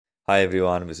Hi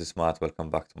everyone, this is Matt. Welcome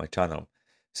back to my channel.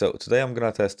 So today I'm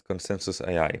gonna test Consensus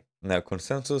AI. Now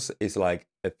Consensus is like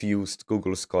a fused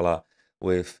Google Scholar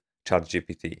with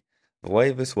ChatGPT. The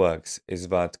way this works is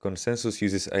that Consensus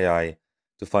uses AI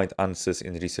to find answers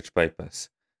in research papers.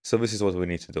 So this is what we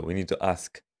need to do. We need to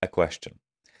ask a question.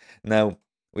 Now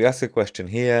we ask a question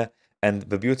here, and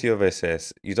the beauty of this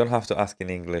is you don't have to ask in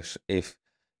English. If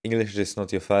English is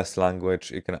not your first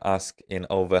language, you can ask in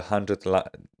over 100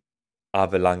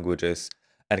 other languages,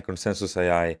 and Consensus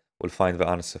AI will find the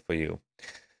answer for you.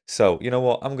 So, you know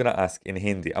what? I'm going to ask in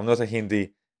Hindi. I'm not a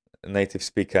Hindi native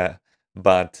speaker,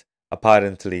 but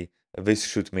apparently this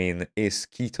should mean, is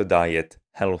keto diet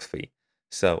healthy?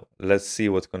 So let's see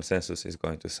what Consensus is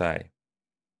going to say.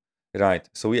 Right,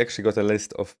 so we actually got a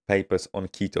list of papers on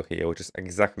keto here, which is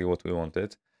exactly what we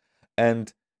wanted.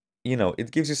 And, you know,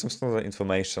 it gives you some standard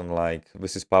information like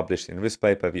this is published in this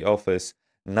paper, the authors,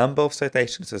 number of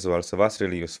citations as well, so that's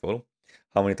really useful,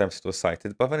 how many times it was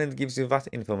cited, but then it gives you that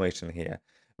information here.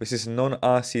 This is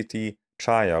non-RCT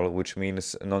trial, which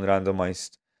means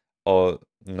non-randomized or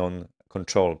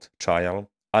non-controlled trial,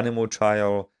 animal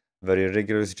trial, very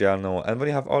rigorous journal, and then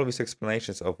you have all these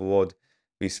explanations of what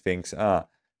these things are.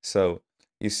 So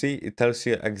you see, it tells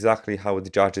you exactly how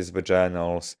it judges the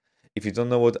journals. If you don't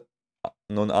know what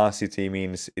non-RCT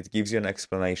means, it gives you an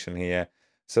explanation here.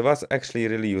 So that's actually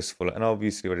really useful, and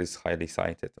obviously it is highly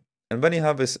cited. And then you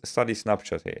have this study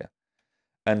snapshot here.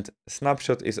 And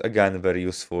snapshot is again very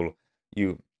useful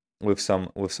with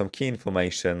some key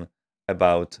information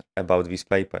about these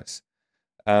papers.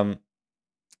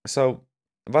 So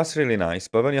that's really nice.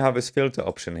 But then you have this filter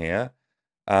option here.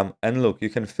 And look, you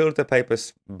can filter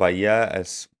papers by year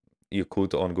as you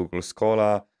could on Google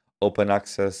Scholar, open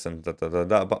access, and da.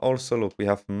 But also, look, we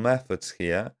have methods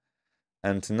here.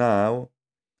 And now,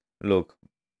 look,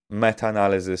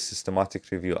 meta-analysis, systematic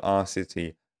review,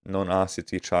 RCT,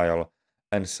 non-RCT trial,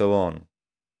 and so on.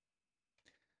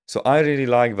 So I really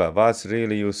like that. That's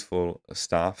really useful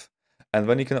stuff. And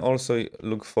then you can also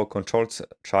look for controlled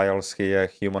trials here,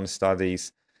 human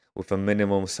studies with a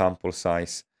minimum sample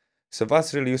size. So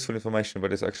that's really useful information,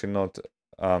 but it's actually not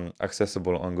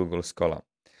accessible on Google Scholar.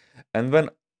 And then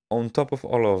on top of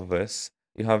all of this,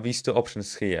 you have these two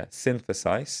options here,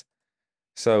 synthesize.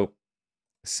 So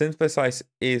synthesize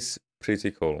is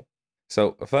pretty cool.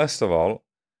 So first of all,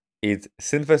 it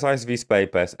synthesized these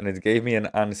papers and it gave me an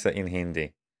answer in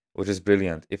Hindi, which is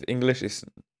brilliant. If English is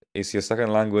your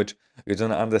second language, you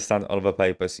don't understand all the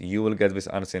papers, you will get this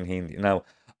answer in Hindi. Now,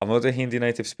 I'm not a Hindi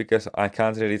native speaker, so I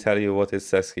can't really tell you what it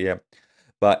says here,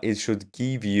 but it should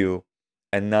give you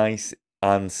a nice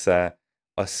answer,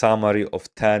 a summary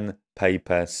of 10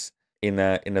 papers in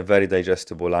a very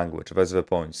digestible language. That's the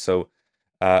point. So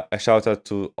a shout out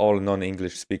to all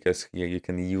non-English speakers here. You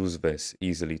can use this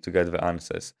easily to get the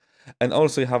answers. And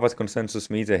also you have that consensus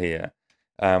meter here,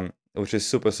 which is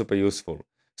super, super useful.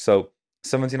 So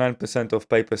 79% of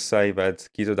papers say that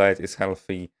keto diet is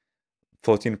healthy,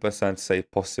 14% say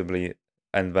possibly,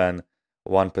 and then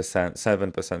 1%,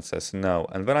 7% says no.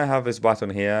 And then I have this button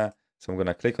here, so I'm going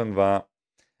to click on that.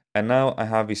 And now I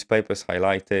have these papers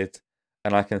highlighted,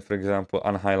 and I can, for example,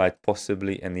 unhighlight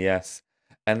possibly and yes.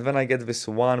 And then I get this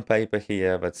one paper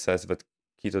here that says that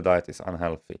keto diet is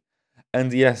unhealthy.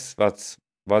 And yes, that's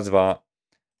that.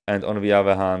 And on the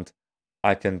other hand,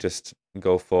 I can just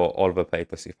go for all the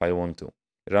papers if I want to,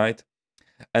 right?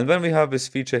 And then we have this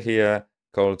feature here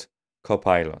called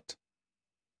Copilot.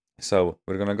 So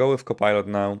we're going to go with Copilot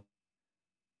now.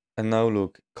 And now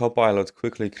look, Copilot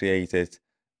quickly created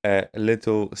a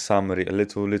little summary, a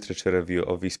little literature review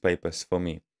of these papers for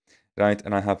me, right?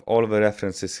 And I have all the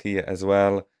references here as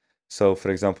well. So for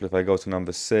example, if I go to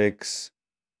number 6,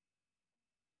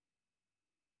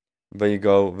 there you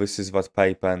go. This is that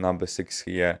paper, number 6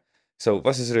 here. So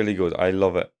this is really good. I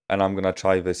love it. And I'm going to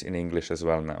try this in English as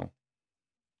well now.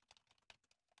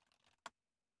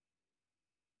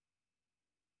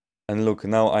 And look,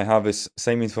 now I have this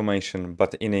same information,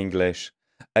 but in English.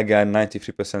 Again,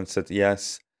 93% said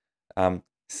yes,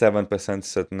 7%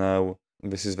 said no.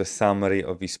 This is the summary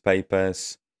of these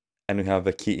papers. And we have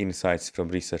the key insights from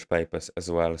research papers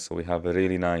as well. So we have a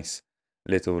really nice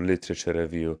little literature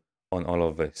review on all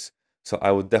of this. So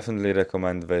I would definitely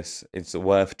recommend this. It's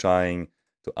worth trying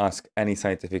to ask any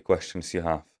scientific questions you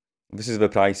have. This is the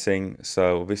pricing.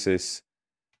 So this is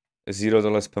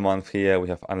 $0 per month here. We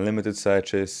have unlimited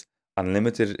searches,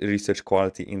 unlimited research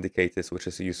quality indicators, which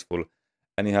is useful.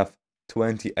 And you have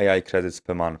 20 AI credits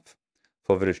per month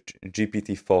for the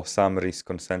GPT-4 summaries,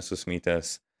 consensus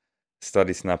meters,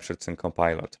 study snapshots, and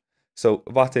Copilot. So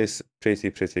that is pretty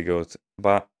good.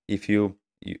 But if you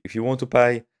want to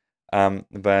pay,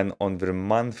 Then on the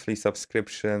monthly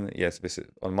subscription, yes, this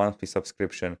on monthly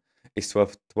subscription is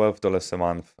 $12 a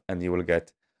month, and you will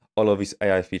get all of these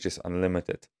AI features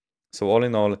unlimited. So all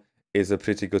in all, is a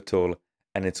pretty good tool,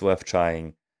 and it's worth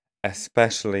trying,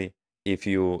 especially if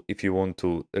you want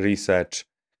to research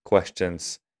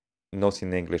questions not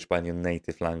in English but in your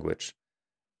native language.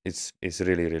 It's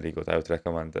really, really good. I would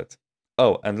recommend it.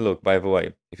 Oh, and look, by the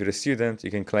way, if you're a student,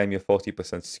 you can claim your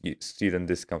 40% student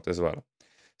discount as well.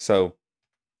 So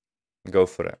go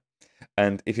for it.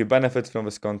 And if you benefit from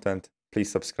this content, please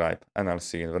subscribe, and I'll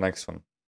see you in the next one.